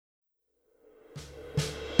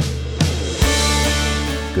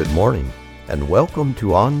Good morning, and welcome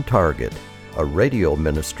to On Target, a radio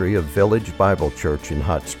ministry of Village Bible Church in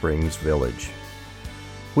Hot Springs Village.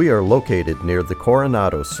 We are located near the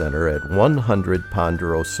Coronado Center at 100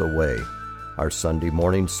 Ponderosa Way. Our Sunday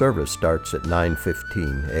morning service starts at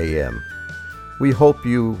 9:15 a.m. We hope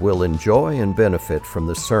you will enjoy and benefit from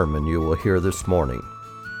the sermon you will hear this morning.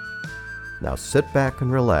 Now sit back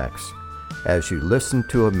and relax as you listen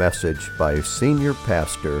to a message by Senior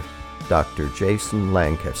Pastor Dr. Jason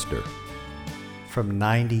Lancaster. From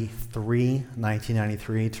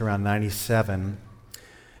 1993 to around 97,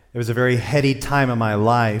 it was a very heady time in my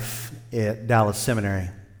life at Dallas Seminary,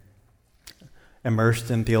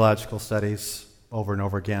 immersed in theological studies over and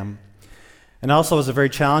over again. And also it was a very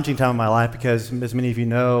challenging time in my life because, as many of you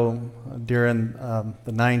know, during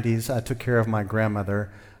the 90s, I took care of my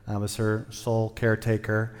grandmother. I was her sole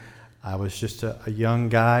caretaker. I was just a young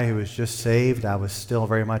guy who was just saved. I was still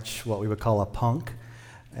very much what we would call a punk.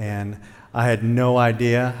 And I had no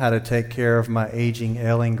idea how to take care of my aging,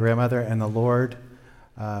 ailing grandmother. And the Lord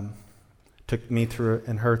took me through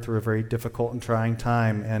and her through a very difficult and trying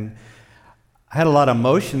time. And I had a lot of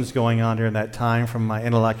emotions going on during that time from my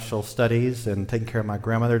intellectual studies and taking care of my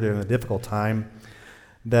grandmother during a difficult time,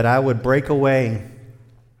 that I would break away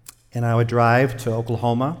and I would drive to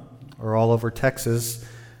Oklahoma or all over Texas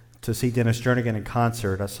to see Dennis Jernigan in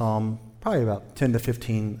concert. I saw him probably about 10 to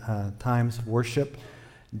 15 times of worship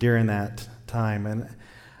during that time. And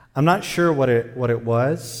I'm not sure what it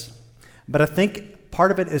was, but I think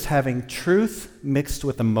part of it is having truth mixed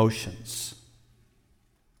with emotions.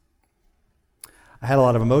 I had a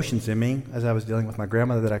lot of emotions in me as I was dealing with my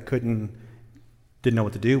grandmother that I didn't know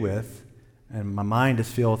what to do with. And my mind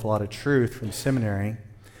is filled with a lot of truth from seminary.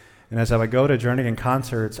 And as I would go to Jernigan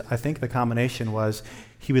concerts, I think the combination was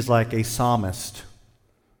he was like a psalmist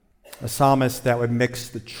that would mix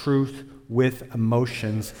the truth with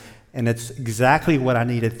emotions. And it's exactly what I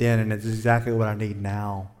needed then, and it's exactly what I need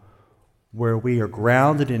now, where we are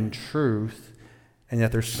grounded in truth, and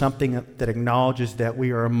yet there's something that acknowledges that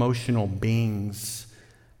we are emotional beings.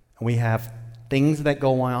 And we have things that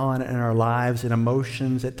go on in our lives and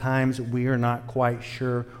emotions at times we are not quite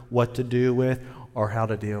sure what to do with or how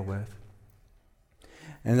to deal with.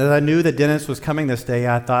 And as I knew that Dennis was coming this day,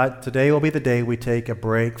 I thought today will be the day we take a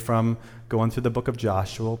break from going through the book of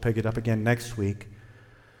Joshua. We'll pick it up again next week.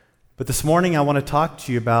 But this morning I want to talk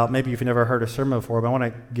to you about, maybe you've never heard a sermon before, but I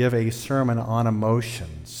want to give a sermon on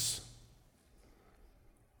emotions.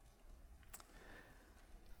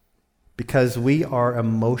 Because we are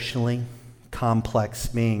emotionally complex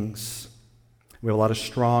beings. We have a lot of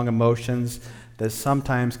strong emotions that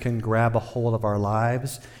sometimes can grab a hold of our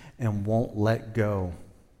lives and won't let go.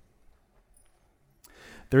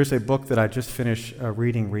 There's a book that I just finished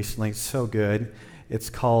reading recently. It's so good. It's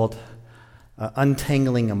called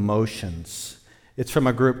Untangling Emotions. It's from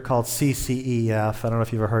a group called CCEF. I don't know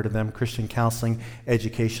if you've ever heard of them, Christian Counseling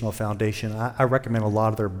Educational Foundation. I recommend a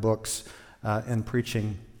lot of their books in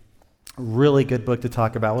preaching. Really good book to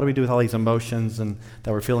talk about. What do we do with all these emotions and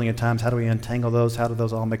that we're feeling at times? How do we untangle those? How do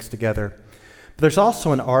those all mix together? But there's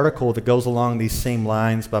also an article that goes along these same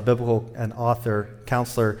lines by biblical and author,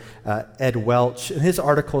 counselor Ed Welch. And his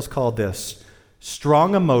article is called this: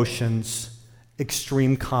 Strong Emotions,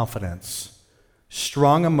 Extreme Confidence.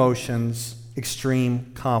 Strong Emotions,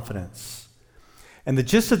 Extreme Confidence. And the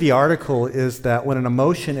gist of the article is that when an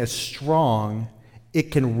emotion is strong,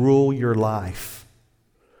 it can rule your life.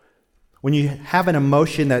 When you have an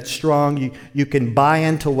emotion that's strong, you can buy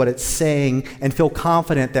into what it's saying and feel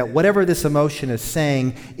confident that whatever this emotion is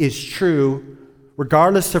saying is true,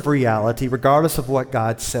 regardless of reality, regardless of what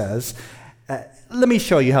God says. Let me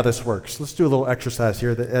show you how this works. Let's do a little exercise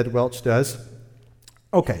here that Ed Welch does.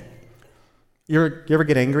 Okay. You ever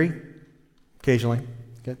get angry? Occasionally.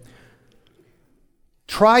 Okay.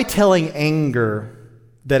 Try telling anger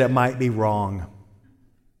that it might be wrong.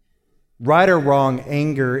 Right or wrong,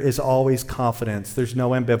 anger is always confidence. There's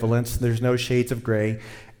no ambivalence. There's no shades of gray.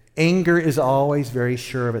 Anger is always very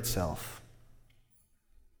sure of itself.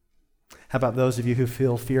 How about those of you who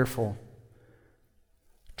feel fearful?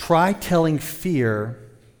 Try telling fear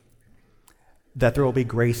that there will be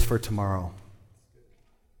grace for tomorrow.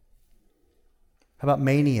 How about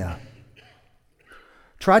mania?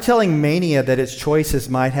 Try telling mania that its choices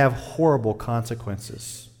might have horrible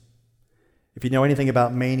consequences. If you know anything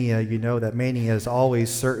about mania, you know that mania is always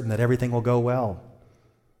certain that everything will go well.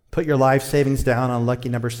 Put your life savings down on lucky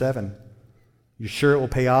number 7. You're sure it will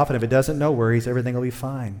pay off, and if it doesn't, no worries, everything will be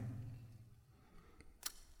fine.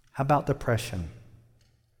 How about depression?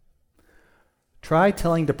 Try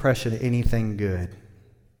telling depression anything good.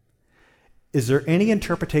 Is there any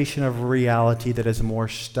interpretation of reality that is more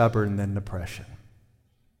stubborn than depression?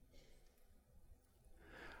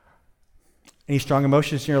 Any strong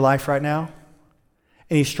emotions in your life right now?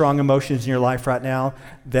 Any strong emotions in your life right now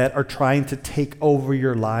that are trying to take over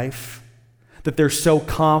your life? That they're so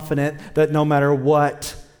confident that no matter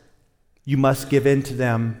what, you must give in to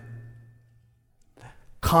them.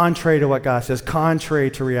 Contrary to what God says,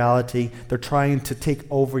 contrary to reality, they're trying to take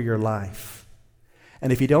over your life.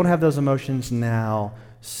 And if you don't have those emotions now,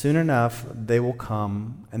 soon enough, they will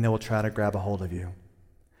come and they will try to grab a hold of you.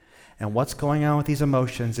 And what's going on with these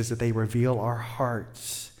emotions is that they reveal our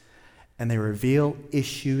hearts and they reveal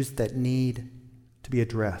issues that need to be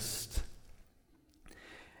addressed.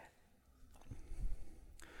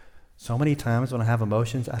 So many times when I have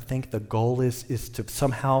emotions, I think the goal is to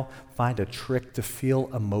somehow find a trick to feel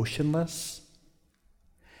emotionless.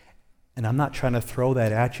 And I'm not trying to throw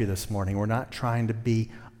that at you this morning. We're not trying to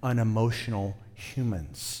be unemotional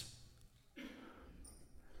humans.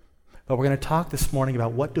 But we're going to talk this morning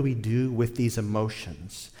about what do we do with these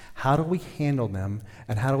emotions? How do we handle them?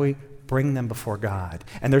 And how do we bring them before God?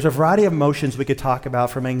 And there's a variety of emotions we could talk about,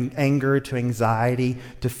 from anger to anxiety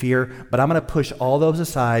to fear, but I'm going to push all those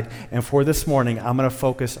aside, and for this morning, I'm going to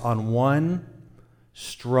focus on one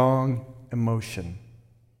strong emotion.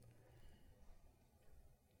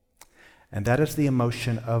 And that is the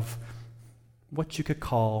emotion of what you could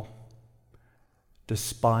call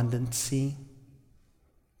despondency,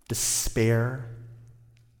 despair,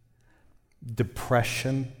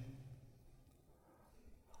 depression,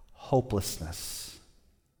 hopelessness.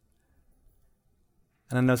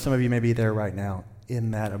 And I know some of you may be there right now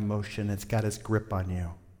in that emotion. It's got its grip on you.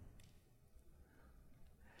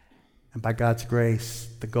 And by God's grace,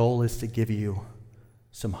 the goal is to give you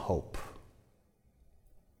some hope,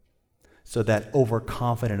 so that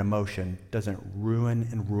overconfident emotion doesn't ruin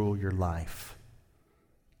and rule your life.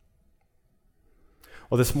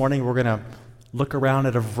 Well, this morning we're going to look around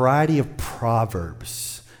at a variety of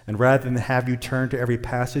proverbs. And rather than have you turn to every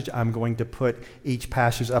passage, I'm going to put each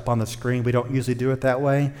passage up on the screen. We don't usually do it that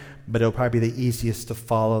way, but it'll probably be the easiest to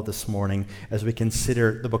follow this morning as we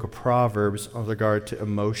consider the book of Proverbs with regard to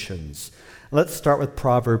emotions. Let's start with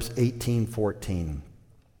Proverbs 18:14.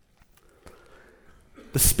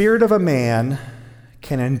 The spirit of a man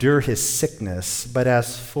can endure his sickness, but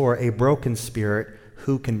as for a broken spirit,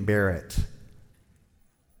 who can bear it?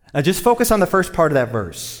 Now just focus on the first part of that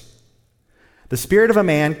verse. The spirit of a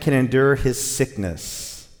man can endure his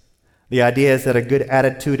sickness. The idea is that a good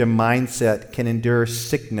attitude and mindset can endure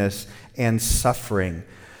sickness and suffering.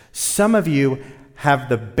 Some of you have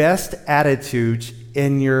the best attitudes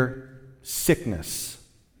in your sickness.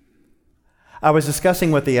 I was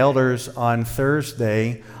discussing with the elders on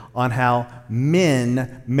Thursday on how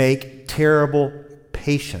men make terrible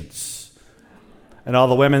patients. And all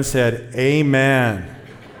the women said, amen.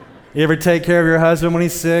 You ever take care of your husband when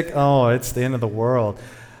he's sick? Oh, it's the end of the world.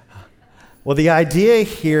 Well, the idea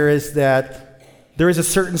here is that there is a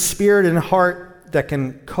certain spirit and heart that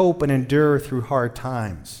can cope and endure through hard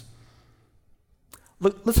times.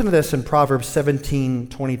 Listen to this in Proverbs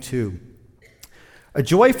 17:22. A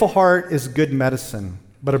joyful heart is good medicine,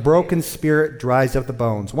 but a broken spirit dries up the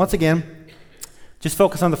bones. Once again, just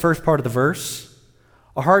focus on the first part of the verse.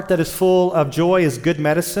 A heart that is full of joy is good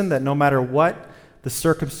medicine, that no matter what the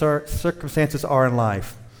circumstances are in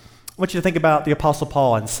life. I want you to think about the Apostle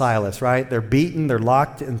Paul and Silas, right? They're beaten, they're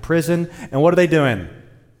locked in prison, and what are they doing?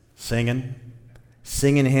 Singing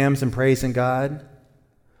hymns and praising God.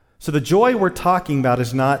 So the joy we're talking about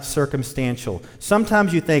is not circumstantial.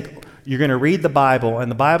 Sometimes you think you're going to read the Bible,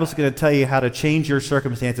 and the Bible's going to tell you how to change your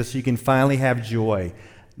circumstances so you can finally have joy.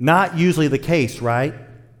 Not usually the case, right?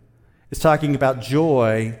 It's talking about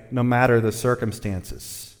joy no matter the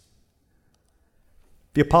circumstances.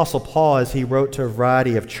 The Apostle Paul, as he wrote to a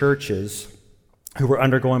variety of churches who were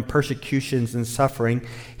undergoing persecutions and suffering,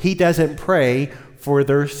 he doesn't pray for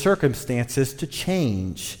their circumstances to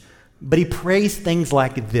change, but he prays things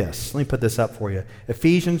like this. Let me put this up for you.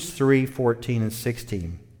 Ephesians 3:14 and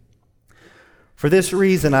 16. For this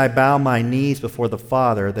reason I bow my knees before the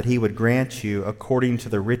Father, that he would grant you, according to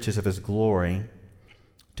the riches of his glory,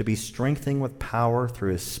 to be strengthened with power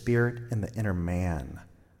through his Spirit in the inner man.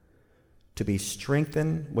 To be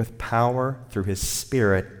strengthened with power through his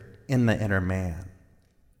Spirit in the inner man.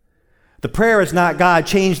 The prayer is not, God,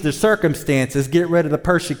 change the circumstances, get rid of the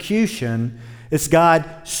persecution. It's, God,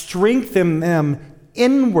 strengthen them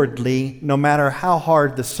inwardly no matter how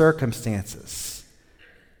hard the circumstances.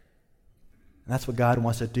 And that's what God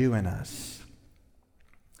wants to do in us.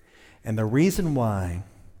 And the reason why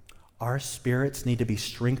our spirits need to be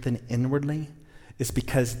strengthened inwardly is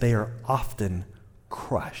because they are often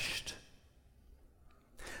crushed.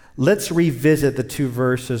 Let's revisit the two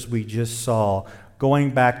verses we just saw,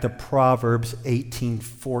 going back to Proverbs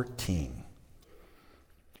 18:14.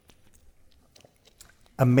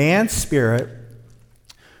 A man's spirit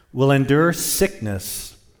will endure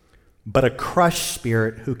sickness, but a crushed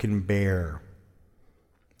spirit who can bear?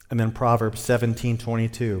 And then Proverbs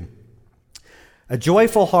 17:22. A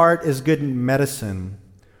joyful heart is good medicine,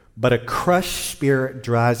 but a crushed spirit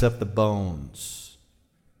dries up the bones.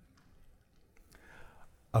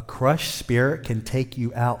 A crushed spirit can take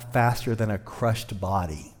you out faster than a crushed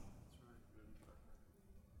body.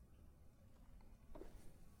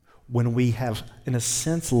 When we have, in a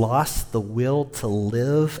sense, lost the will to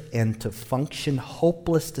live and to function,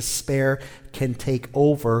 hopeless despair can take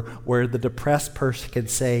over, where the depressed person can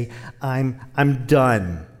say, I'm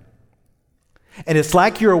done. And it's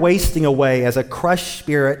like you're wasting away as a crushed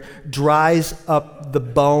spirit dries up the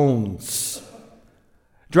bones.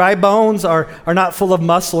 Dry bones are not full of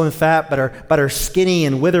muscle and fat, but are skinny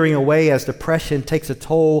and withering away as depression takes a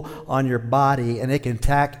toll on your body, and it can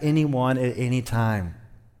attack anyone at any time.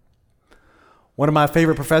 One of my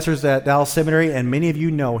favorite professors at Dallas Seminary, and many of you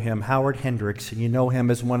know him, Howard Hendricks, and you know him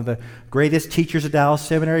as one of the greatest teachers at Dallas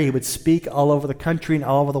Seminary. He would speak all over the country and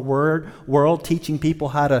all over the world, teaching people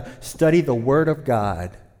how to study the Word of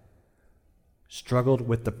God. Struggled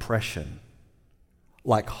with depression,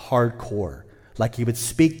 like hardcore. Like he would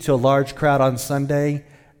speak to a large crowd on Sunday,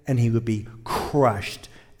 and he would be crushed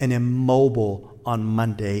and immobile on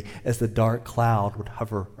Monday as the dark cloud would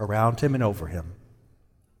hover around him and over him.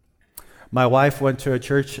 My wife went to a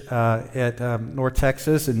church at North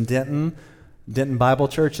Texas in Denton Bible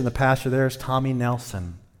Church, and the pastor there is Tommy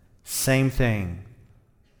Nelson. Same thing,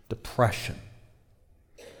 depression.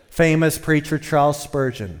 Famous preacher Charles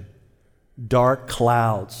Spurgeon, dark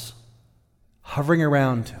clouds hovering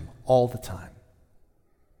around him all the time.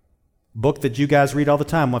 Book that you guys read all the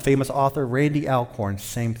time, one famous author, Randy Alcorn,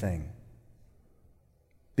 same thing.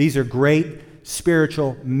 These are great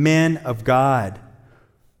spiritual men of God.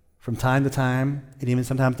 From time to time, and even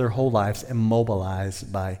sometimes their whole lives,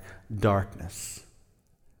 immobilized by darkness.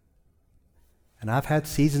 And I've had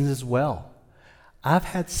seasons as well. I've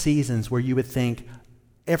had seasons where you would think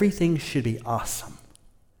everything should be awesome.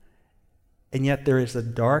 And yet there is a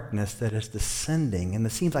darkness that is descending, and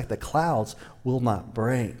it seems like the clouds will not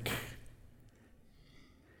break.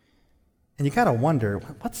 And you gotta wonder,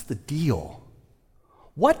 what's the deal?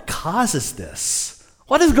 What causes this?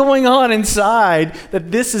 What is going on inside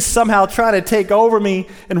that this is somehow trying to take over me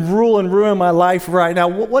and rule and ruin my life right now?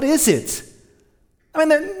 What is it? I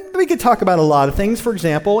mean, we could talk about a lot of things. For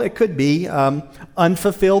example, it could be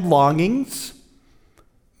unfulfilled longings.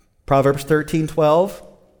 Proverbs 13:12.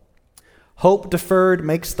 Hope deferred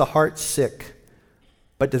makes the heart sick,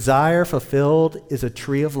 but desire fulfilled is a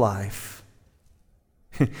tree of life.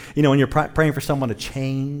 You know, when you're praying for someone to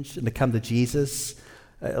change and to come to Jesus,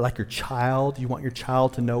 like your child, you want your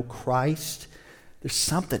child to know Christ, there's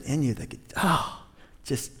something in you that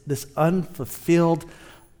just this unfulfilled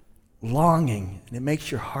longing, and it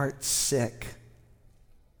makes your heart sick.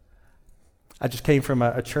 I just came from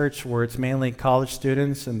a church where it's mainly college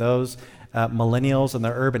students and those millennials in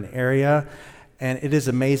the urban area, and it is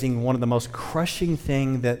amazing. One of the most crushing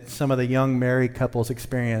things that some of the young married couples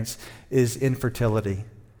experience is infertility.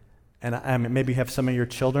 And I mean, maybe you have some of your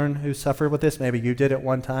children who suffered with this. Maybe you did at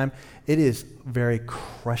one time. It is very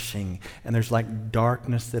crushing, and there's like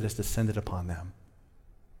darkness that has descended upon them.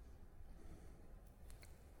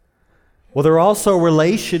 Well, there are also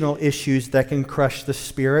relational issues that can crush the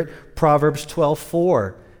spirit. Proverbs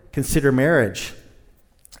 12:4, consider marriage.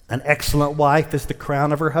 An excellent wife is the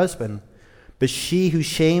crown of her husband, but she who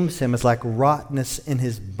shames him is like rottenness in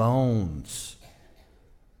his bones.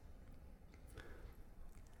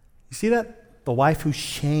 You see that? The wife who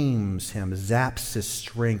shames him zaps his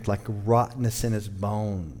strength like rottenness in his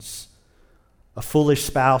bones. A foolish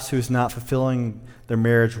spouse who's not fulfilling their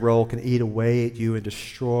marriage role can eat away at you and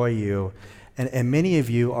destroy you. And many of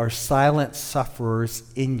you are silent sufferers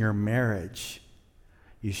in your marriage.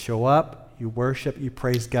 You show up, you worship, you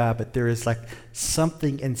praise God, but there is like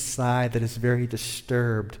something inside that is very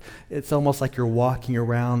disturbed. It's almost like you're walking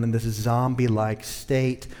around in this zombie-like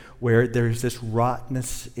state where there's this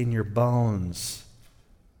rottenness in your bones.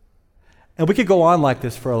 And we could go on like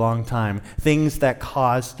this for a long time. Things that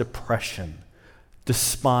cause depression,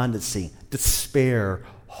 despondency, despair,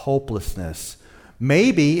 hopelessness.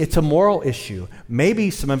 Maybe it's a moral issue.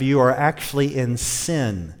 Maybe some of you are actually in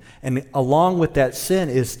sin, and along with that sin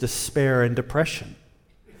is despair and depression.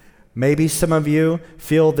 Maybe some of you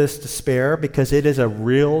feel this despair because it is a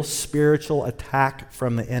real spiritual attack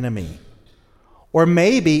from the enemy. Or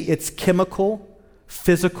maybe it's chemical,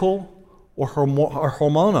 physical, or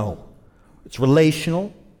hormonal. It's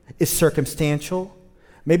relational, it's circumstantial.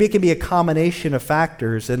 Maybe it can be a combination of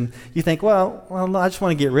factors, and you think, well, I just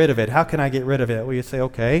want to get rid of it. How can I get rid of it? Well, you say,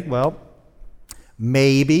 okay, well,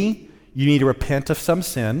 maybe you need to repent of some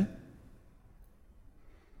sin.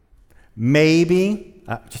 Maybe,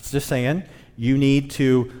 just saying, you need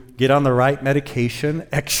to get on the right medication,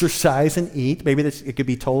 exercise, and eat. Maybe it could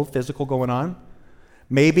be total physical going on.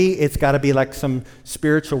 Maybe it's got to be like some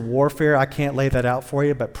spiritual warfare. I can't lay that out for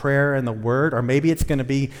you, but prayer and the word. Or maybe it's going to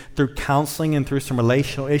be through counseling and through some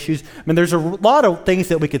relational issues. I mean, there's a lot of things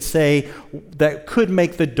that we could say that could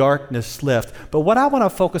make the darkness lift. But what I want to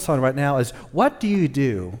focus on right now is, what do you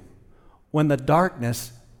do when the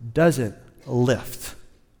darkness doesn't lift?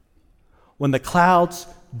 When the clouds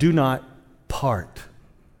do not part?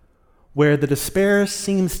 Where the despair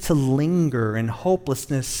seems to linger and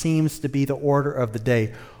hopelessness seems to be the order of the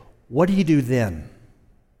day, what do you do then?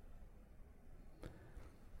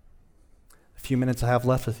 A few minutes I have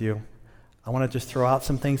left with you. I want to just throw out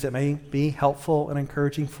some things that may be helpful and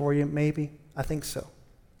encouraging for you, maybe. I think so.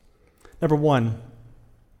 Number one,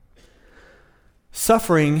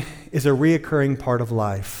 suffering is a reoccurring part of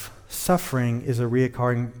life. Suffering is a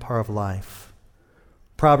reoccurring part of life.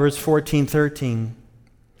 Proverbs 14:13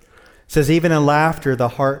 says, even in laughter, the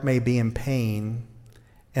heart may be in pain,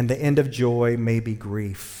 and the end of joy may be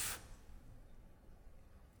grief.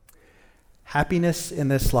 Happiness in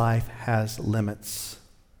this life has limits.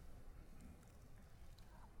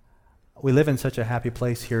 We live in such a happy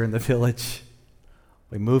place here in the village.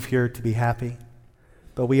 We move here to be happy,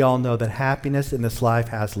 but we all know that happiness in this life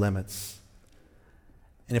has limits.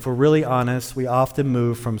 And if we're really honest, we often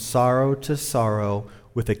move from sorrow to sorrow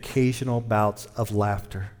with occasional bouts of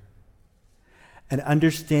laughter. And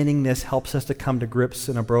understanding this helps us to come to grips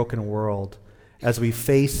in a broken world as we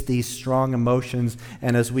face these strong emotions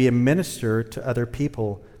and as we administer to other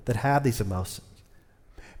people that have these emotions.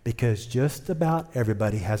 Because just about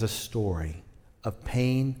everybody has a story of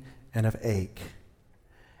pain and of ache.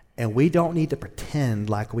 And we don't need to pretend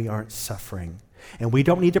like we aren't suffering. And we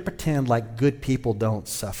don't need to pretend like good people don't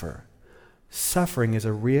suffer. Suffering is a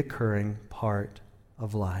reoccurring part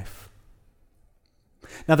of life.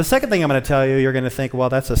 Now, the second thing I'm going to tell you, you're going to think, well,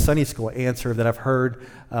 that's a Sunday school answer that I've heard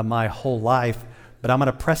my whole life, but I'm going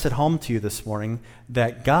to press it home to you this morning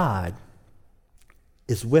that God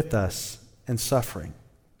is with us in suffering.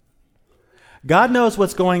 God knows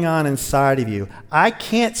what's going on inside of you. I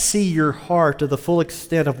can't see your heart to the full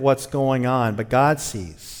extent of what's going on, but God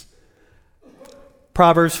sees.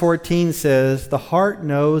 Proverbs 14 says, the heart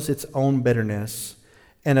knows its own bitterness,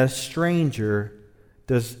 and a stranger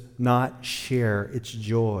does not share its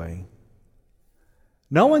joy.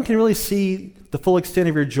 No one can really see the full extent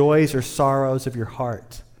of your joys or sorrows of your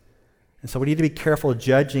heart. And so we need to be careful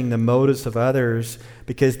judging the motives of others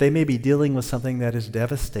because they may be dealing with something that is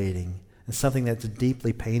devastating and something that's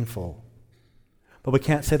deeply painful. But we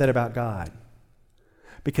can't say that about God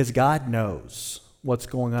because God knows what's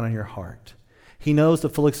going on in your heart. He knows the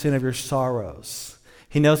full extent of your sorrows.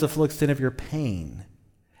 He knows the full extent of your pain.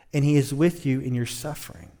 And He is with you in your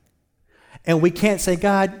suffering. And we can't say,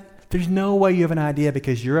 God, there's no way you have an idea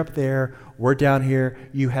because you're up there, we're down here,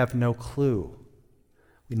 you have no clue.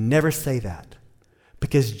 We never say that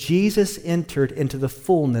because Jesus entered into the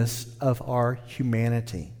fullness of our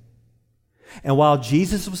humanity. And while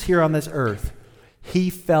Jesus was here on this earth, He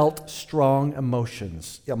felt strong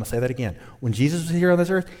emotions. Yeah, I'm going to say that again. When Jesus was here on this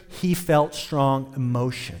earth, He felt strong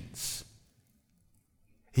emotions.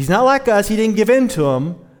 He's not like us. He didn't give in to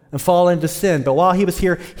them and fall into sin. But while He was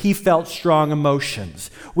here, He felt strong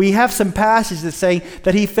emotions. We have some passages that say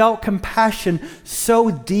that He felt compassion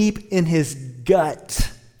so deep in His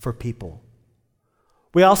gut for people.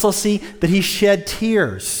 We also see that He shed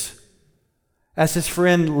tears as His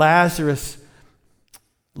friend Lazarus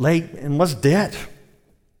lay and was dead.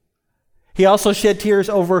 He also shed tears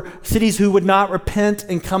over cities who would not repent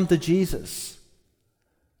and come to Jesus.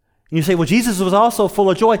 And you say, well, Jesus was also full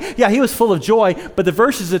of joy. Yeah, He was full of joy, but the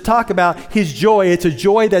verses that talk about His joy, it's a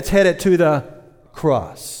joy that's headed to the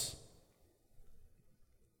cross.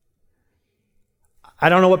 I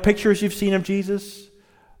don't know what pictures you've seen of Jesus,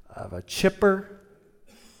 of a chipper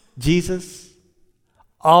Jesus,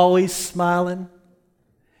 always smiling,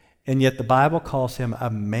 and yet the Bible calls Him a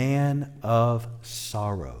man of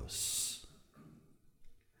sorrows.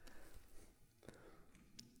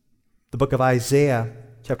 The book of Isaiah,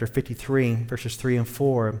 chapter 53, verses 3 and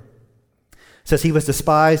 4, says, He was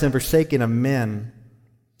despised and forsaken of men,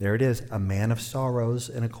 There it is, a man of sorrows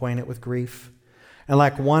and acquainted with grief. And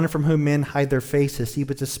like one from whom men hide their faces, he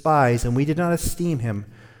was despised, and we did not esteem him.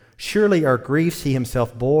 Surely our griefs he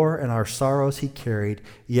himself bore, and our sorrows he carried.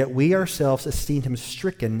 Yet we ourselves esteemed him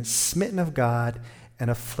stricken, smitten of God, and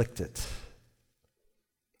afflicted.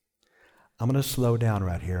 I'm going to slow down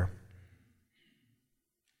right here.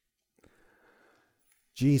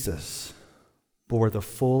 Jesus bore the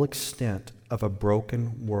full extent of a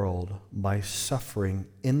broken world by suffering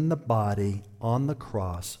in the body on the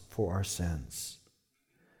cross for our sins.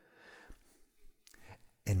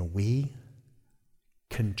 And we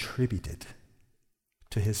contributed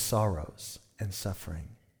to his sorrows and suffering.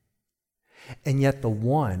 And yet the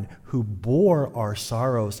one who bore our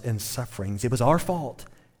sorrows and sufferings, it was our fault.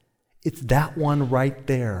 It's that one right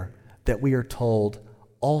there that we are told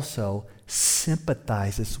also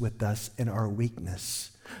sympathizes with us in our weakness.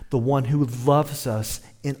 The one who loves us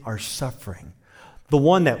in our suffering. The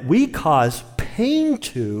one that we cause pain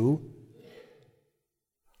to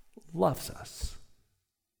loves us.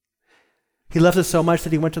 He loves us so much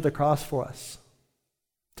that he went to the cross for us,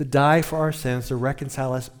 to die for our sins, to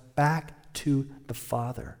reconcile us back to the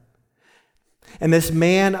Father. And this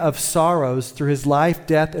man of sorrows, through his life,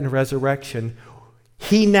 death, and resurrection,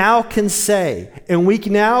 he now can say, and we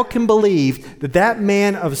now can believe, that that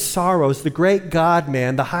man of sorrows, the great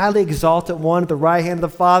God-man, the highly exalted one at the right hand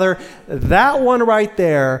of the Father, that one right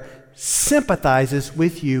there sympathizes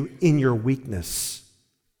with you in your weakness.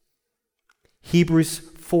 Hebrews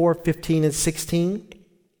 4:15 and 16.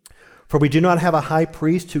 For we do not have a high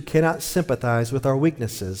priest who cannot sympathize with our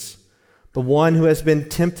weaknesses, but one who has been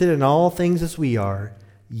tempted in all things as we are,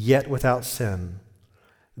 yet without sin.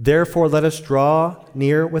 Therefore let us draw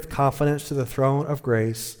near with confidence to the throne of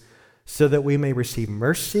grace, so that we may receive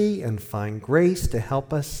mercy and find grace to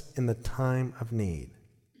help us in the time of need.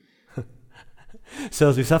 So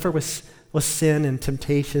as we suffer with sin and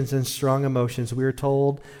temptations and strong emotions, we are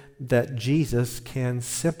told that Jesus can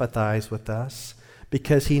sympathize with us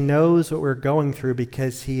because he knows what we're going through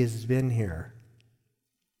because he has been here.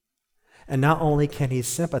 And not only can he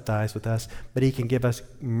sympathize with us, but he can give us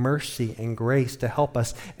mercy and grace to help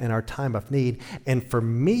us in our time of need. And for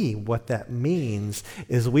me, what that means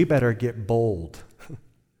is we better get bold.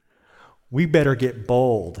 We better get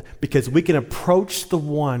bold because we can approach the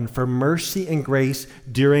one for mercy and grace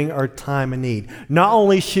during our time of need. Not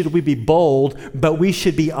only should we be bold, but we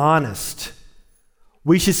should be honest.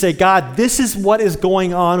 We should say, God, this is what is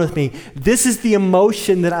going on with me. This is the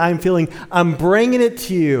emotion that I'm feeling. I'm bringing it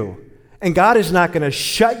to you. And God is not going to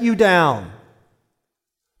shut you down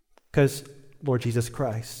because Lord Jesus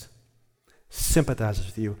Christ sympathizes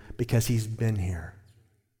with you because he's been here.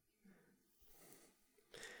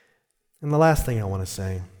 And the last thing I want to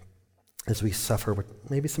say as we suffer with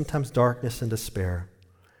maybe sometimes darkness and despair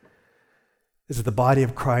is that the body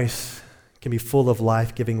of Christ can be full of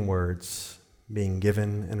life-giving words being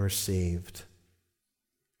given and received.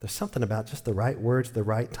 There's something about just the right words at the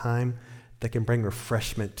right time that can bring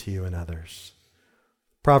refreshment to you and others.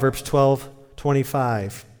 Proverbs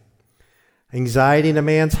 12:25. Anxiety in a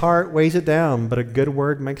man's heart weighs it down, but a good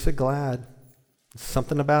word makes it glad.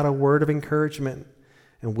 Something about a word of encouragement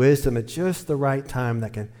and wisdom at just the right time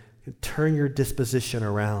that can turn your disposition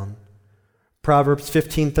around. Proverbs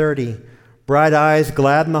 15:30. Bright eyes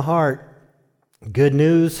gladden the heart. Good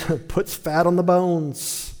news puts fat on the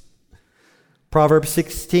bones. Proverbs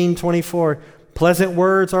 16:24. Pleasant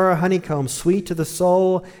words are a honeycomb, sweet to the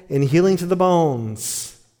soul and healing to the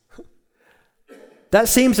bones. That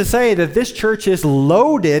seems to say that this church is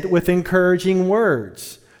loaded with encouraging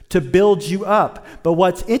words to build you up. But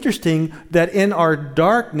what's interesting, that in our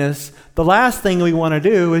darkness, the last thing we want to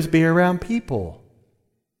do is be around people.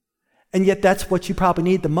 And yet that's what you probably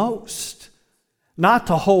need the most. Not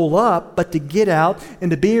to hole up, but to get out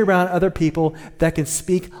and to be around other people that can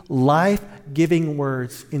speak life-giving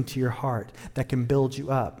words into your heart, that can build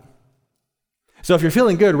you up. So if you're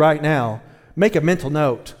feeling good right now, make a mental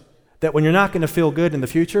note that when you're not going to feel good in the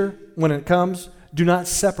future, when it comes, do not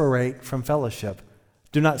separate from fellowship.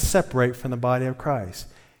 Do not separate from the body of Christ.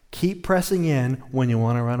 Keep pressing in when you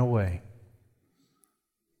want to run away.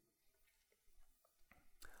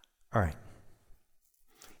 All right.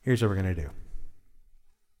 Here's what we're going to do.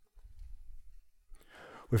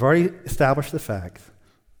 We've already established the fact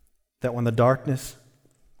that when the darkness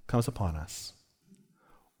comes upon us,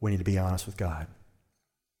 we need to be honest with God.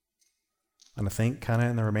 And I think kind of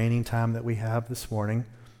in the remaining time that we have this morning,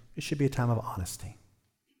 it should be a time of honesty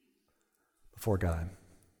before God.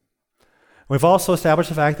 We've also established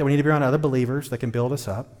the fact that we need to be around other believers that can build us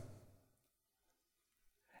up.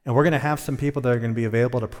 And we're going to have some people that are going to be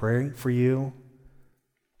available to pray for you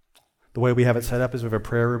The way we have it set up is we have a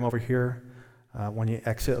prayer room over here. When you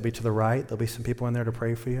exit, it'll be to the right. There'll be some people in there to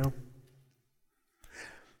pray for you.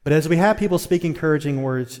 But as we have people speak encouraging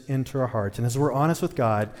words into our hearts, and as we're honest with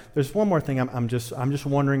God, there's one more thing I'm just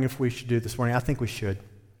wondering if we should do this morning. I think we should.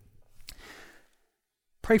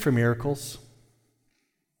 Pray for miracles.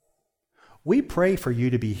 We pray for you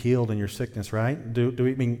to be healed in your sickness, right? Do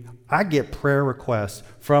we mean I get prayer requests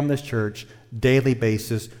from this church daily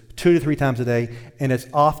basis, 2 to 3 times a day, and it's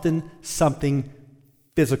often something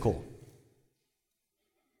physical.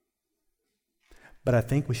 But I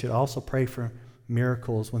think we should also pray for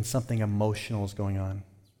miracles when something emotional is going on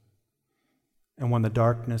and when the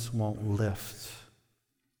darkness won't lift.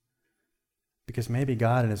 Because maybe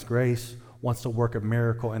God in His grace wants to work a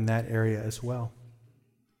miracle in that area as well.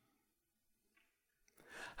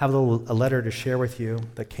 I have a letter to share with you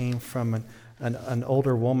that came from an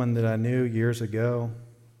older woman that I knew years ago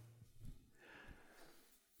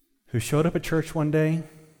who showed up at church one day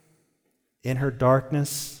in her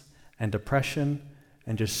darkness and depression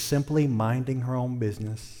and just simply minding her own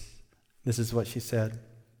business. This is what she said.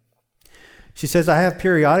 She says, I have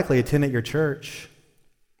periodically attended your church.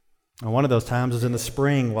 And one of those times was in the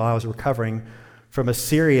spring while I was recovering from a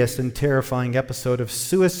serious and terrifying episode of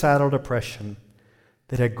suicidal depression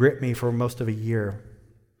that had gripped me for most of a year.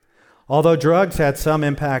 Although drugs had some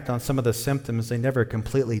impact on some of the symptoms, they never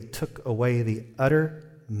completely took away the utter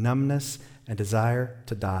numbness and desire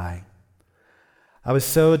to die. I was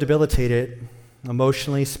so debilitated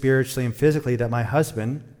emotionally, spiritually, and physically that my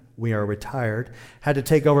husband, we are retired, had to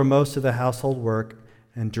take over most of the household work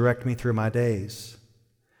and direct me through my days.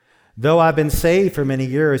 Though I've been saved for many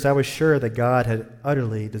years, I was sure that God had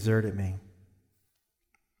utterly deserted me.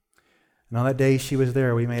 And on that day she was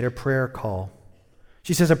there, we made a prayer call.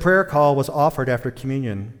 She says a prayer call was offered after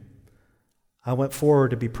communion. I went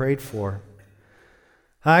forward to be prayed for.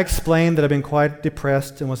 I explained that I've been quite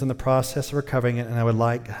depressed and was in the process of recovering it, and I would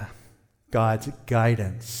like God's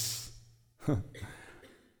guidance.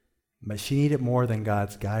 But she needed more than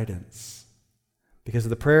God's guidance, because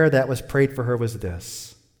the prayer that was prayed for her was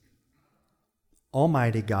this: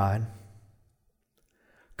 Almighty God,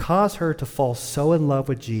 cause her to fall so in love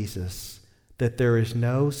with Jesus that there is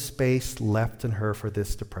no space left in her for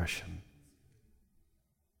this depression.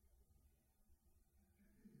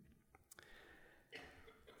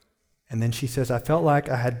 And then she says, I felt like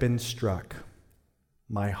I had been struck.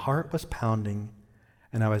 My heart was pounding,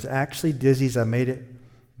 and I was actually dizzy as I made it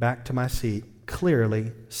back to my seat.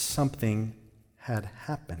 Clearly, something had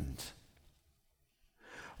happened.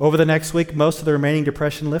 Over the next week, most of the remaining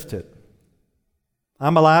depression lifted.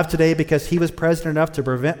 I'm alive today because He was present enough to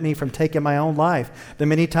prevent me from taking my own life the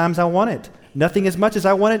many times I wanted. Nothing as much as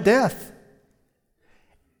I wanted death.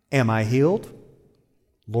 Am I healed?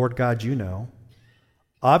 Lord God, you know.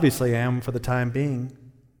 Obviously, I am for the time being.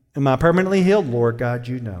 Am I permanently healed? Lord God,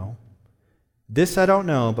 you know. This I don't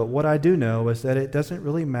know, but what I do know is that it doesn't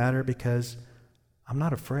really matter because I'm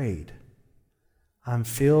not afraid. I'm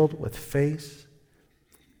filled with faith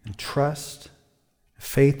and trust,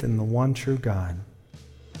 faith in the one true God.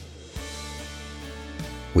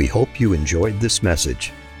 We hope you enjoyed this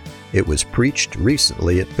message. It was preached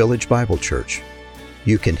recently at Village Bible Church.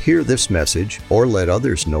 You can hear this message or let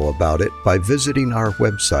others know about it by visiting our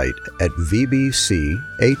website at vbchsv.org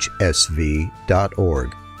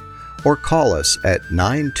or call us at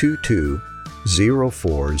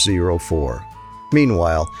 922-0404.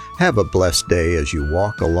 Meanwhile, have a blessed day as you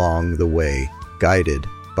walk along the way, guided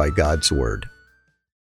by God's Word.